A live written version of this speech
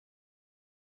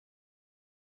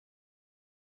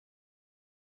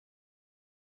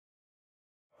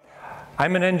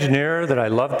I'm an engineer that I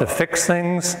love to fix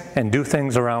things and do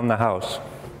things around the house.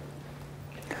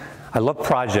 I love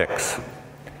projects.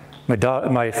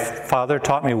 My father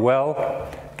taught me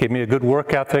well, gave me a good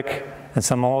work ethic, and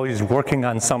so I'm always working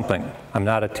on something. I'm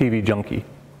not a TV junkie.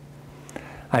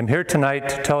 I'm here tonight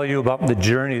to tell you about the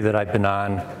journey that I've been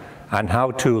on how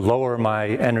to lower my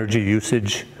energy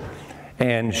usage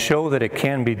and show that it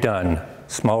can be done,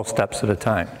 small steps at a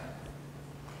time.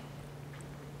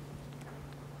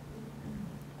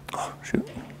 Oh, shoot,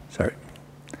 sorry.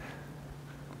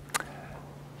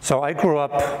 So I grew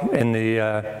up in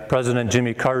the President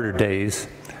Jimmy Carter days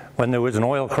when there was an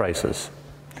oil crisis.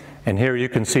 And here you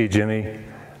can see Jimmy,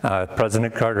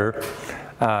 President Carter,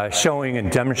 showing and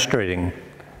demonstrating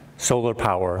solar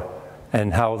power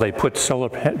and how they put solar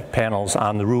panels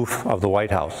on the roof of the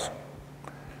White House.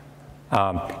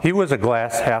 He was a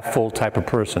glass half full type of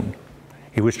person.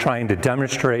 He was trying to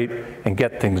demonstrate and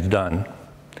get things done.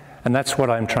 And that's what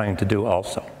I'm trying to do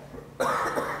also.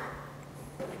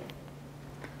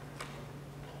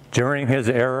 During his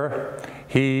era,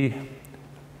 he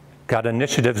got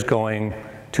initiatives going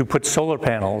to put solar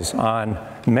panels on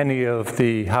many of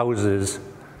the houses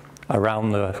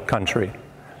around the country.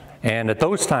 And at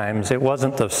those times, it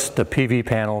wasn't the PV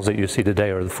panels that you see today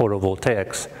or the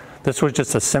photovoltaics. This was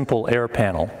just a simple air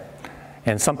panel.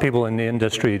 And some people in the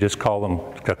industry just call them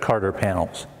the Carter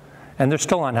panels. And they're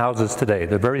still on houses today.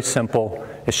 They're very simple.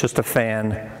 It's just a fan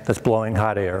that's blowing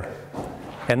hot air.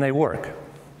 And they work.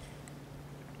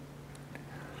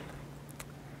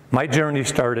 My journey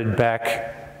started back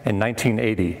in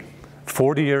 1980,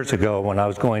 40 years ago when I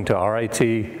was going to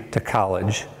RIT to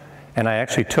college, and I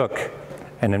actually took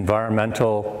an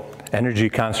environmental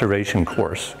energy conservation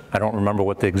course. I don't remember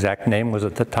what the exact name was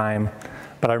at the time,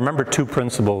 but I remember two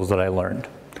principles that I learned.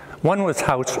 One was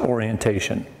house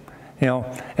orientation. You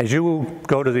know, as you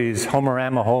go to these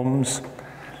Homerama homes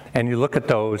and you look at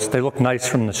those, they look nice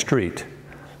from the street.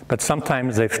 But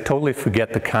sometimes they totally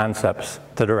forget the concepts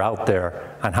that are out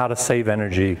there on how to save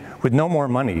energy with no more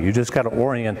money. You just got to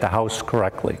orient the house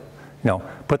correctly. You know,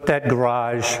 put that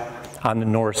garage on the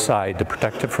north side to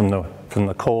protect it from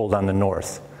the cold on the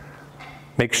north.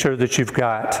 Make sure that you've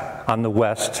got on the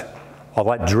west all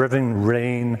that driven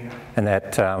rain and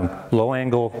that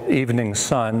low-angle evening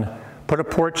sun. Put a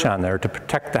porch on there to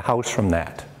protect the house from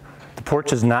that. The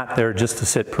porch is not there just to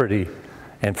sit pretty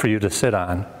and for you to sit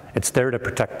on. It's there to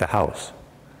protect the house.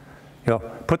 You know,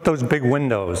 put those big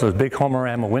windows, those big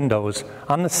Homerama windows,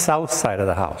 on the south side of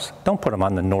the house. Don't put them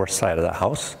on the north side of the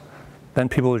house. Then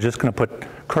people are just going to put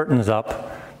curtains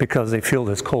up because they feel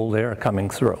this cold air coming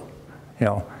through. You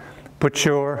know, put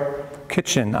your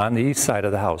kitchen on the east side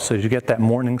of the house so you get that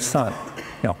morning sun.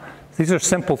 You know, these are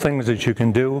simple things that you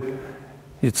can do.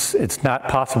 It's not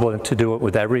possible to do it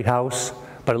with every house,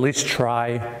 but at least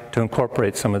try to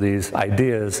incorporate some of these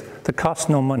ideas that cost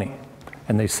no money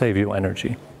and they save you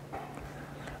energy.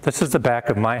 This is the back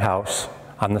of my house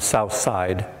on the south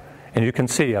side, and you can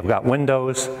see I've got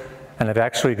windows and I've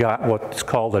actually got what's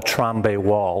called a trombe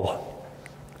wall,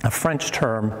 a French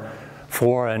term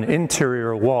for an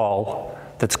interior wall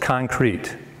that's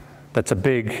concrete, that's a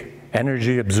big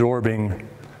energy absorbing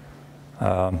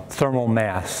thermal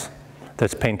mass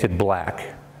that's painted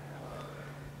black.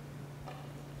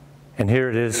 And here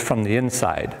it is from the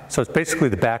inside. So it's basically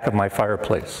the back of my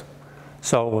fireplace.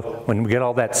 So when we get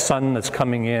all that sun that's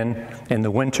coming in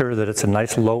the winter, that it's a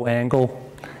nice low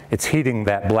angle, it's heating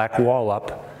that black wall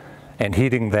up and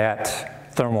heating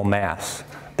that thermal mass.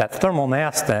 That thermal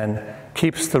mass then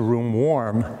keeps the room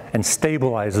warm and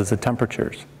stabilizes the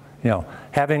temperatures. You know,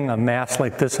 having a mass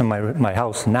like this in my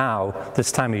house now,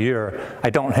 this time of year, I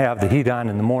don't have the heat on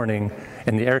in the morning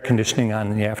and the air conditioning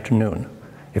on in the afternoon.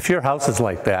 If your house is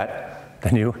like that,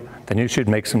 then you should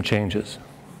make some changes.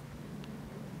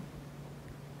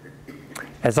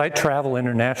 As I travel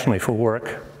internationally for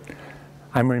work,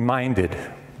 I'm reminded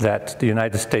that the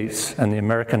United States and the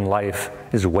American life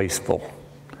is wasteful.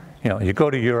 You know, you go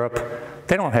to Europe,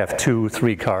 they don't have 2,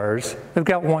 3 cars, they've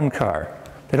got 1 car.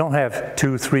 They don't have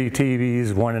 2, 3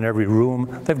 TVs, 1 in every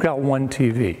room, they've got 1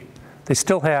 TV. They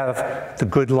still have the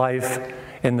good life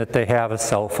in that they have a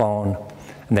cell phone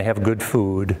and they have good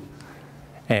food,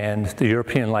 and the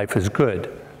European life is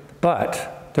good,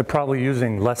 but they're probably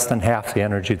using less than half the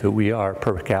energy that we are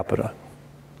per capita.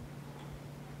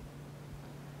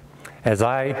 As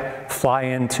I fly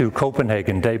into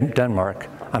Copenhagen, Denmark,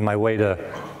 on my way to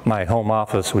my home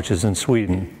office, which is in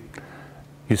Sweden,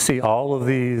 you see all of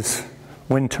these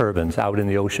wind turbines out in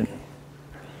the ocean.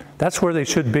 That's where they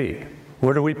should be.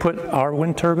 Where do we put our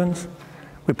wind turbines?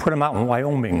 We put them out in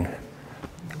Wyoming,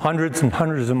 hundreds and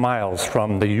hundreds of miles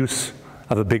from the use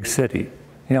of a big city.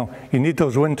 You You know, you need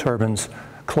those wind turbines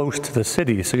close to the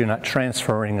city so you're not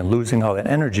transferring and losing all that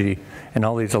energy in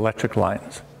all these electric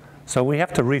lines. So we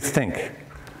have to rethink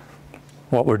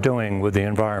what we're doing with the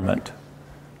environment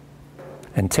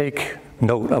and take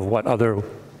note of what other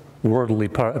worldly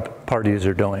parties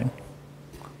are doing.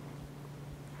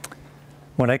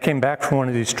 When I came back from one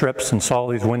of these trips and saw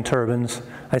these wind turbines,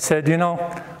 I said, you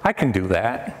know, I can do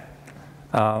that.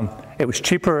 It was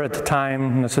cheaper at the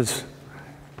time. This is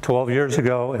 12 years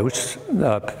ago. It was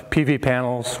PV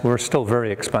panels were still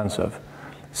very expensive.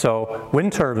 So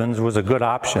wind turbines was a good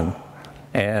option.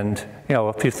 And you know,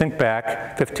 if you think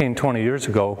back 15, 20 years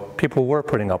ago, people were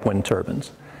putting up wind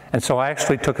turbines. And so I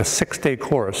actually took a 6-day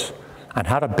course on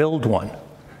how to build one.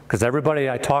 Because everybody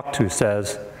I talk to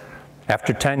says,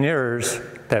 after 10 years,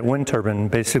 that wind turbine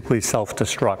basically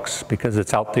self-destructs because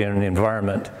it's out there in the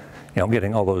environment, you know,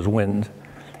 getting all those wind.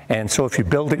 And so if you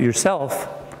build it yourself,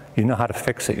 you know how to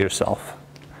fix it yourself.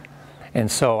 And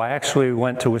so I actually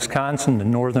went to Wisconsin, the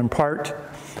northern part,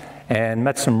 and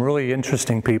met some really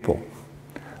interesting people.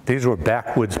 These were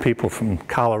backwoods people from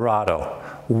Colorado,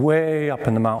 way up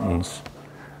in the mountains.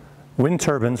 Wind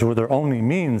turbines were their only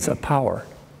means of power.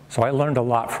 So I learned a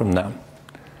lot from them.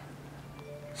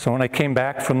 So when I came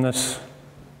back from this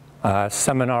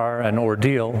seminar and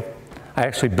ordeal, I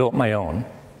actually built my own.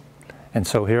 And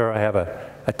so here I have a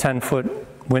 10-foot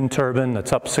wind turbine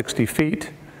that's up 60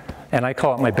 feet, and I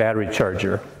call it my battery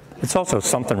charger. It's also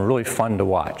something really fun to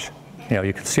watch. You know,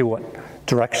 you can see what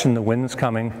direction the wind's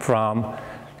coming from,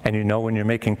 and you know when you're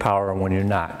making power and when you're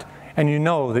not. And you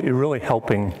know that you're really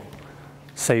helping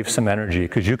save some energy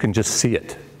because you can just see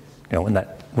it, you know, when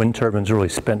that wind turbine's really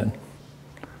spinning.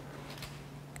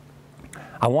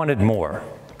 I wanted more.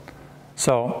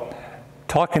 So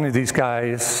talking to these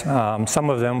guys, some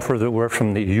of them were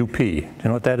from the UP. You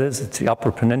know what that is? It's the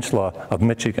Upper Peninsula of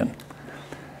Michigan.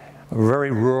 A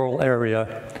very rural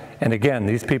area. And again,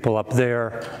 these people up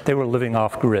there, they were living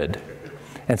off grid.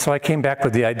 And so I came back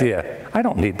with the idea, I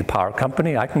don't need the power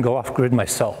company, I can go off grid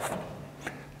myself.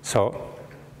 So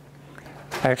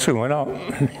I actually went out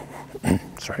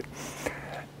sorry,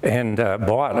 and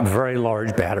bought a very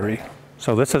large battery.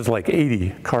 So this is like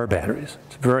 80 car batteries.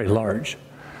 It's very large.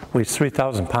 Weighs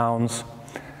 3,000 pounds.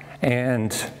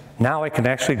 And now I can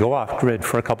actually go off grid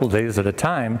for a couple of days at a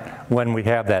time when we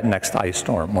have that next ice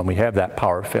storm, when we have that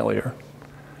power failure.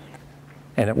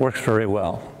 And it works very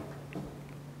well.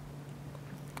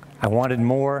 I wanted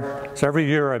more, so every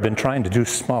year I've been trying to do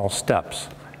small steps.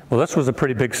 Well, this was a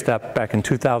pretty big step back in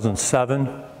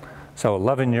 2007. So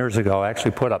 11 years ago, I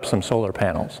actually put up some solar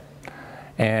panels.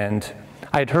 And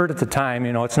I'd heard at the time,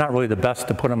 you know, it's not really the best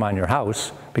to put them on your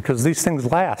house because these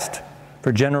things last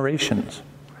for generations.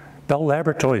 Bell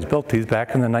Laboratories built these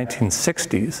back in the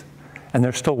 1960s, and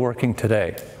they're still working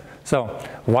today. So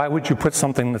why would you put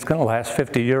something that's going to last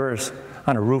 50 years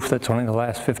on a roof that's only going to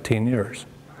last 15 years?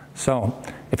 So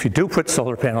if you do put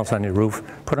solar panels on your roof,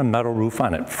 put a metal roof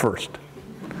on it first.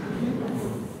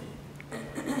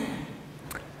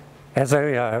 As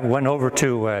I went over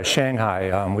to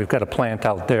Shanghai, we've got a plant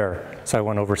out there, so I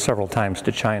went over several times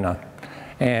to China.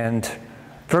 And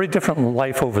very different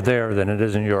life over there than it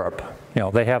is in Europe. You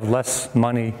know, they have less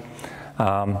money,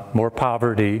 more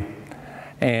poverty,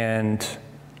 and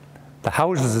the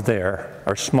houses there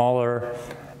are smaller,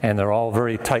 and they're all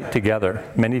very tight together,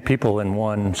 many people in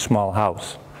one small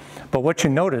house. But what you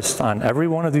notice on every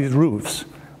one of these roofs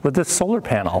with this solar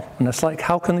panel, and it's like,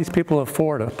 how can these people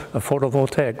afford a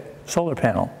photovoltaic solar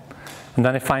panel? And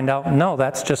then I find out, no,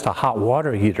 that's just a hot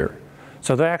water heater.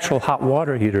 So the actual hot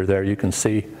water heater there, you can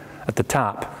see at the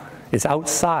top, is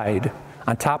outside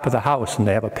on top of the house, and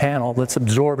they have a panel that's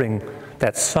absorbing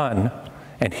that sun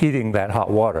and heating that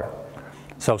hot water.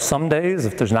 So some days,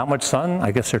 if there's not much sun,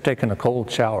 I guess they're taking a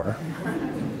cold shower.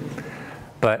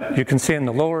 But you can see in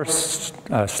the lower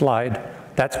slide,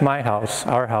 that's my house,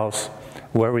 our house,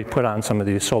 where we put on some of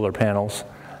these solar panels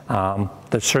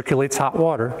that circulates hot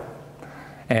water,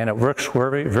 and it works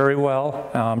very, very well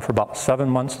for about 7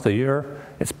 months of the year.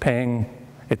 It's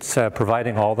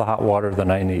providing all the hot water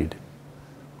that I need,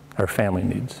 our family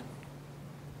needs.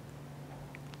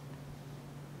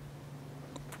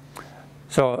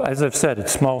 So as I've said,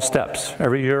 it's small steps.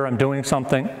 Every year I'm doing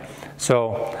something.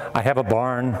 So I have a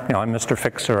barn, you know, I'm Mr.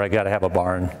 Fixer, I gotta have a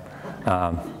barn,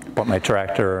 bought my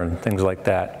tractor and things like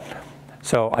that.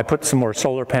 So I put some more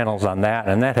solar panels on that,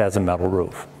 and that has a metal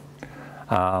roof.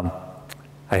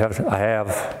 I have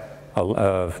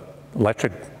a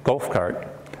electric golf cart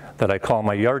that I call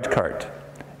my yard cart.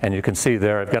 And you can see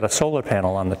there I've got a solar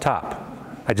panel on the top.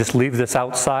 I just leave this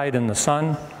outside in the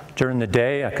sun during the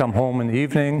day. I come home in the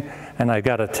evening, and I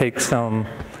got to take some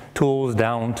tools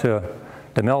down to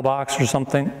the mailbox or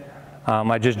something.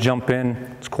 I just jump in,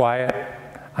 it's quiet.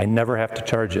 I never have to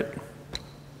charge it.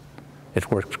 It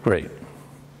works great.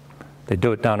 They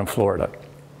do it down in Florida.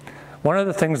 One of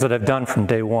the things that I've done from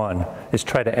day one is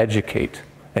try to educate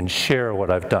and share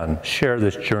what I've done, share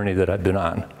this journey that I've been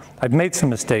on. I've made some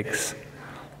mistakes.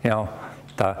 You know,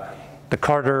 the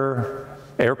Carter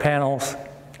air panels,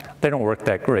 they don't work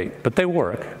that great, but they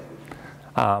work.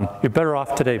 You're better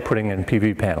off today putting in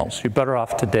PV panels. You're better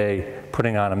off today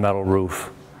putting on a metal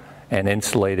roof and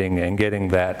insulating and getting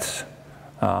that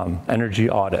energy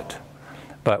audit.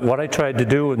 But what I tried to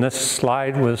do, and this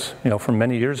slide was, you know, from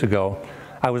many years ago,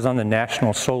 I was on the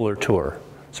National Solar Tour.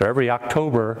 So every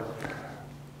October,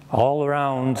 all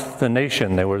around the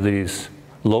nation, there were these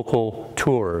local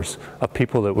tours of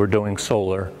people that were doing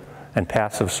solar and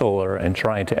passive solar and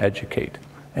trying to educate.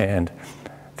 And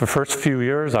the first few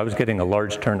years, I was getting a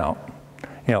large turnout.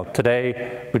 You know,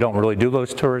 today, we don't really do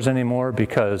those tours anymore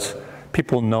because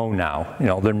people know now, you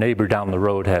know, their neighbor down the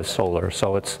road has solar,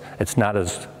 so it's not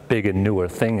as big and newer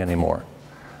thing anymore.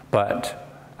 But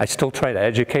I still try to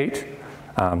educate.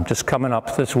 Just coming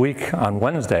up this week on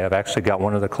Wednesday, I've actually got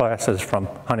one of the classes from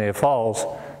Honey Falls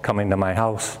coming to my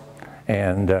house,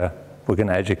 and we're going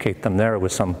to educate them there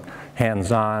with some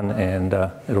hands-on, and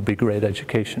it'll be great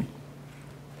education.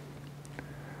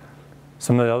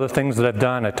 Some of the other things that I've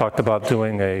done, I talked about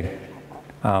doing a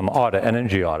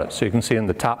energy audit. So you can see in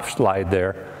the top slide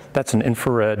there, that's an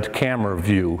infrared camera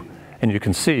view, and you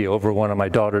can see over one of my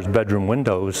daughter's bedroom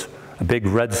windows a big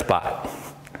red spot.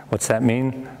 What's that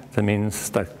mean? That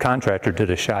means the contractor did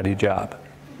a shoddy job.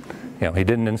 You know, he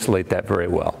didn't insulate that very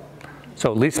well.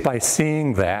 So at least by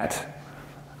seeing that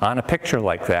on a picture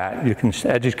like that, you can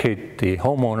educate the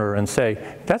homeowner and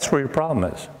say, that's where your problem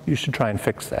is. You should try and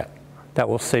fix that. That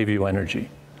will save you energy.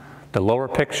 The lower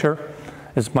picture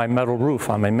is my metal roof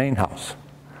on my main house.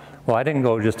 Well, I didn't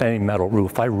go just any metal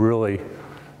roof. I really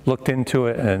looked into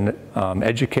it and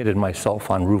educated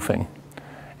myself on roofing.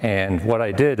 And what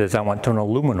I did is I went to an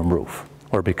aluminum roof,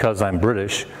 or because I'm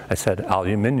British, I said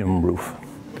aluminum roof.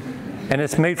 And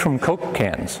it's made from Coke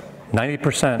cans,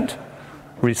 90%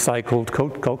 recycled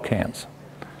Coke cans.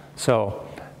 So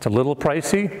it's a little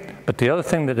pricey, but the other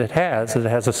thing that it has is it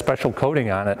has a special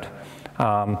coating on it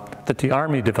that the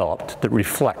Army developed that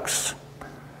reflects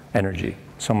energy.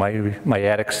 So my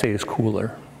attic stays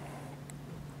cooler.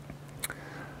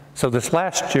 So this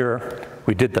last year,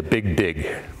 we did the big dig.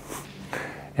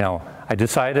 You know, I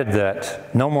decided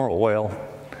that no more oil.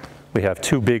 We have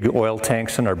 2 big oil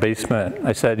tanks in our basement.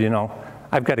 I said, you know,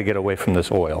 I've got to get away from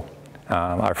this oil.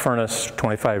 Our furnace,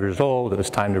 25 years old, it was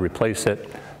time to replace it.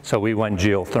 So we went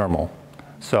geothermal.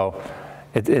 So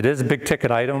it is a big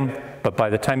ticket item, but by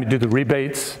the time you do the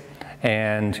rebates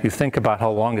and you think about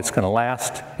how long it's going to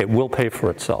last, it will pay for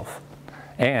itself.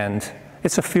 And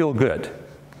it's a feel good.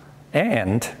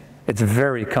 And it's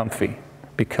very comfy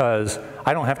because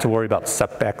I don't have to worry about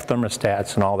setback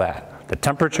thermostats and all that. The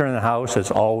temperature in the house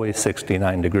is always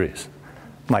 69 degrees.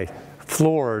 My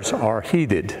floors are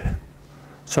heated,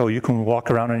 so you can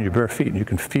walk around on your bare feet and you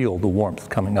can feel the warmth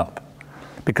coming up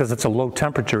because it's a low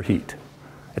temperature heat.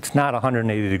 It's not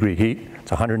 180 degree heat,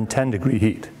 it's 110 degree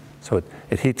heat. So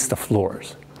it heats the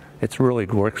floors. It really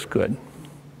works good.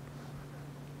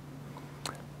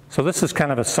 So this is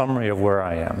kind of a summary of where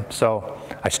I am. So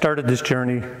I started this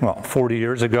journey, well, 40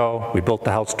 years ago. We built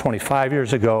the house 25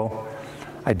 years ago.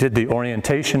 I did the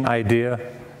orientation idea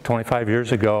 25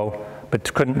 years ago,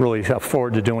 but couldn't really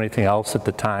afford to do anything else at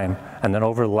the time. And then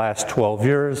over the last 12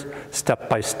 years, step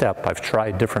by step, I've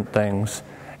tried different things.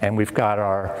 And we've got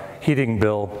our heating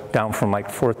bill down from like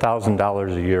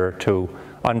 $4,000 a year to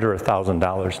under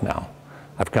 $1,000 now.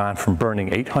 I've gone from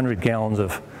burning 800 gallons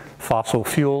of fossil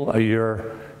fuel a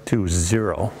year to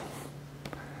 0.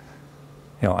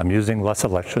 You know, I'm using less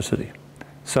electricity.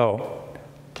 So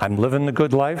I'm living the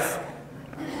good life.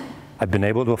 I've been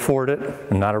able to afford it.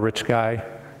 I'm not a rich guy.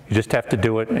 You just have to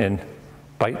do it in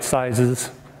bite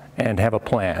sizes and have a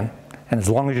plan. And as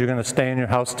long as you're going to stay in your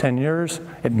house 10 years,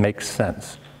 it makes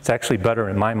sense. It's actually better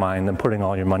in my mind than putting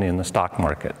all your money in the stock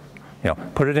market. You know,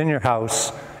 put it in your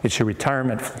house. It's your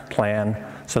retirement plan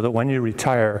so that when you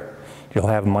retire, you'll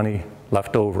have money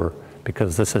left over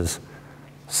because this is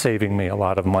saving me a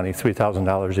lot of money,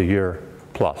 $3,000 a year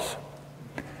plus.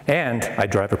 And I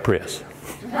drive a Prius.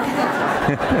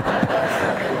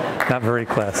 Not very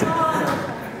classy.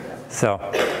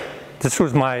 So this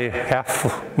was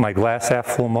my glass half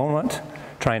full moment,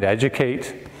 trying to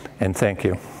educate, and thank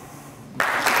you.